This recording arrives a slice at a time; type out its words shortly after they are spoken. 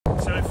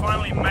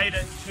finally made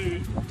it to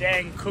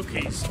Dan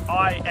Cookies.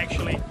 I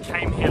actually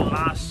came here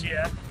last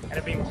year and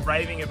have been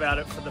raving about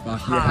it for the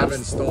past. You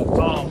haven't stopped.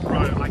 Oh,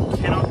 bro, I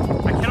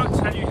cannot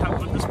tell you how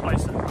good this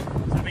place is. So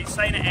I've been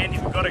saying to Andy,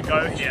 we've got to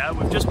go here.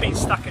 We've just been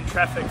stuck in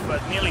traffic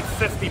for nearly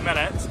 50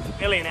 minutes,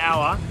 nearly an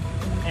hour,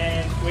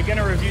 and we're going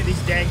to review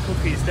these Dan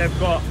Cookies. They've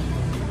got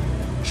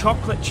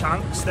chocolate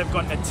chunks, they've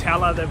got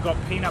Nutella, they've got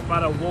peanut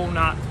butter,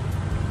 walnut,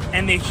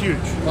 and they're huge.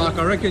 Mark,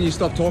 I reckon you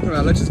stop talking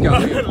about it. Let's just go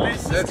in.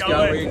 Let's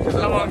go in.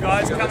 Come on,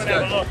 guys, come and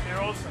have a look.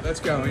 They're awesome. Let's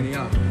go in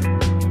here.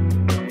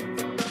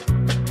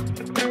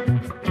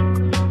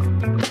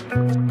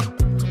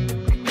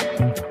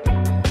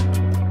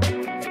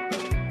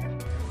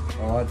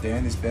 Alright,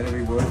 Dan, this better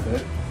be worth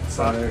it.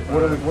 So,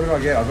 what do I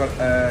get? I've got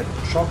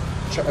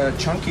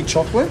chunky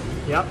chocolate.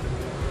 Yep.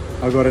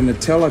 I've got a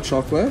Nutella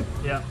chocolate.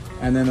 Yep.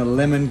 And then a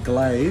lemon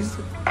glazed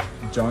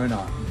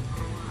donut.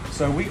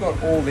 So we got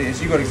all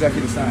this. You got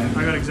exactly the same.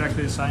 I got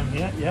exactly the same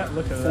here. Yeah,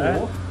 look at that.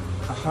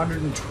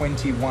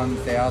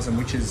 121,000,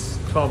 which is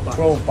 12 bucks.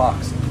 12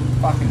 bucks.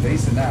 Fucking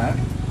decent that.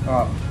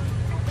 Alright.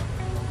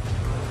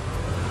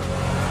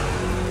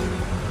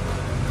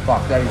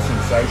 Fuck, that is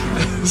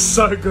sensational.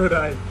 So good,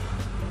 eh?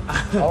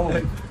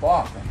 Holy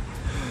fuck.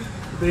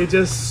 They're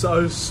just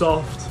so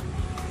soft.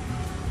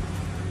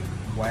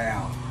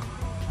 Wow.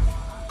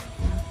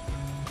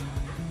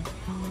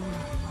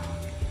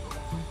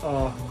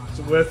 Oh, is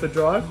it worth the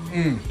drive?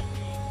 Mm.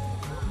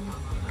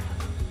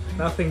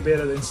 Nothing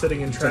better than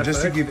sitting in traffic. So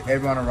just to give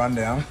everyone a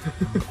rundown,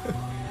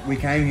 we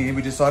came here,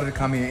 we decided to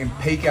come here in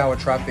peak hour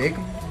traffic.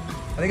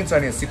 I think it's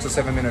only a 6 or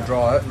 7 minute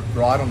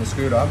ride on the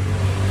scooter.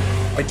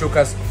 It took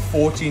us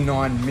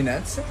 49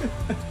 minutes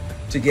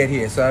to get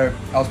here, so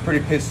I was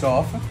pretty pissed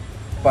off,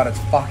 but it's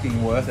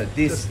fucking worth it.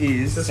 This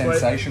is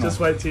sensational. Just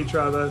wait till you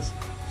try this.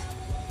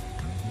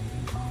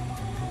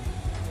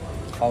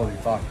 Holy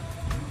fuck.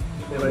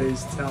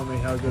 Please tell me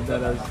how good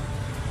that is.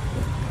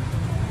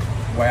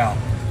 Wow.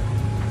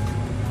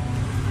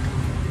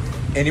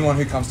 Anyone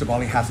who comes to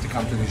Bali has to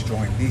come to this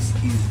joint. This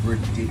is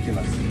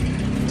ridiculous.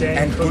 Dan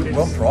and Cookies. good,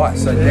 well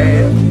priced. So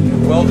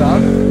Dan, well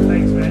done.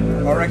 Thanks,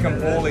 man. I reckon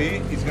Paulie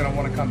is going to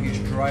want to come here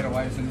straight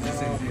away as soon as he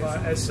sees this.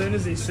 As soon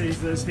as he sees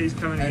this, he's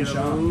coming to And get a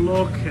Sham.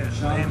 look at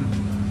them.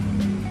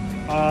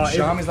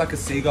 Sham is like a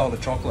seagull to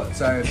chocolate.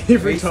 So if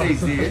Every he time.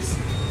 sees this,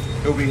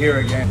 he'll be here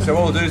again. So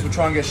what we'll do is we'll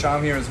try and get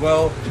Sham here as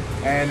well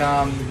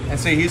and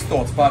see his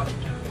thoughts. But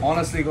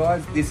honestly,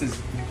 guys, this is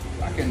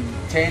fucking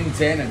 10,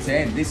 10 and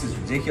 10. This is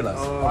ridiculous.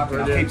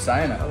 Fucking, I keep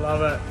saying it. I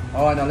love it.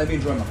 All right, now let me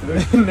enjoy my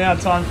food. Now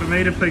time for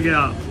me to pick it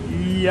up.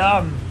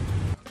 Yum.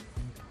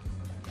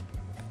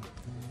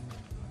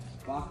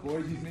 Fuck,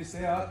 boys, you've missed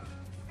out.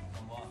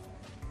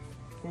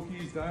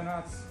 Cookies,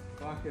 donuts,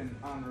 fucking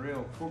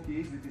unreal.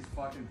 Cookies with this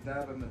fucking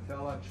dab of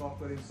Nutella,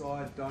 chocolate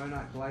inside,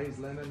 donut, glazed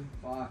lemon.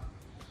 Fuck.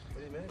 What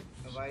do you mean?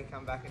 Why you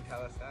come back and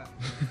tell us that?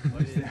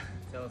 What did you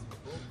tell us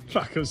before?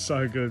 Fuck, it was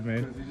so good,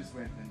 man. Because we just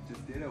went and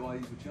just did it while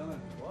you were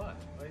chilling. Why?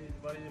 Why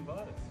did you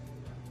invite us?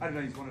 I didn't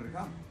know you just wanted to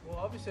come. Well,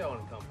 obviously I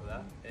want to come for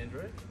that,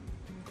 Andrew.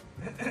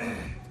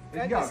 You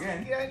can go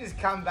again. You don't just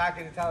come back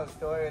and tell a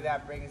story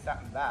without bringing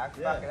something back.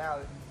 Yeah. Fucking hell,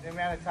 the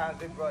amount of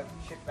times we've brought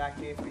shit back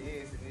here for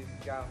years and you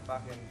just go and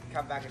fucking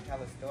come back and tell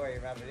a story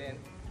and rub it in.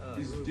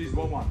 Do you just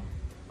want one?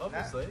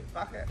 Obviously. No,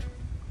 fuck it.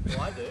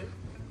 Well, I do.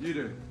 You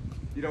do.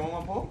 You don't want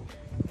one, Paul?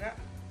 No.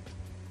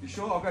 You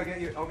sure? I'll go get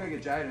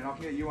Jade and I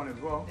can get you one as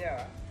well.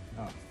 Yeah.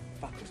 Oh,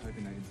 fuck, I was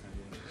hoping they didn't say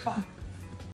yeah. Fuck.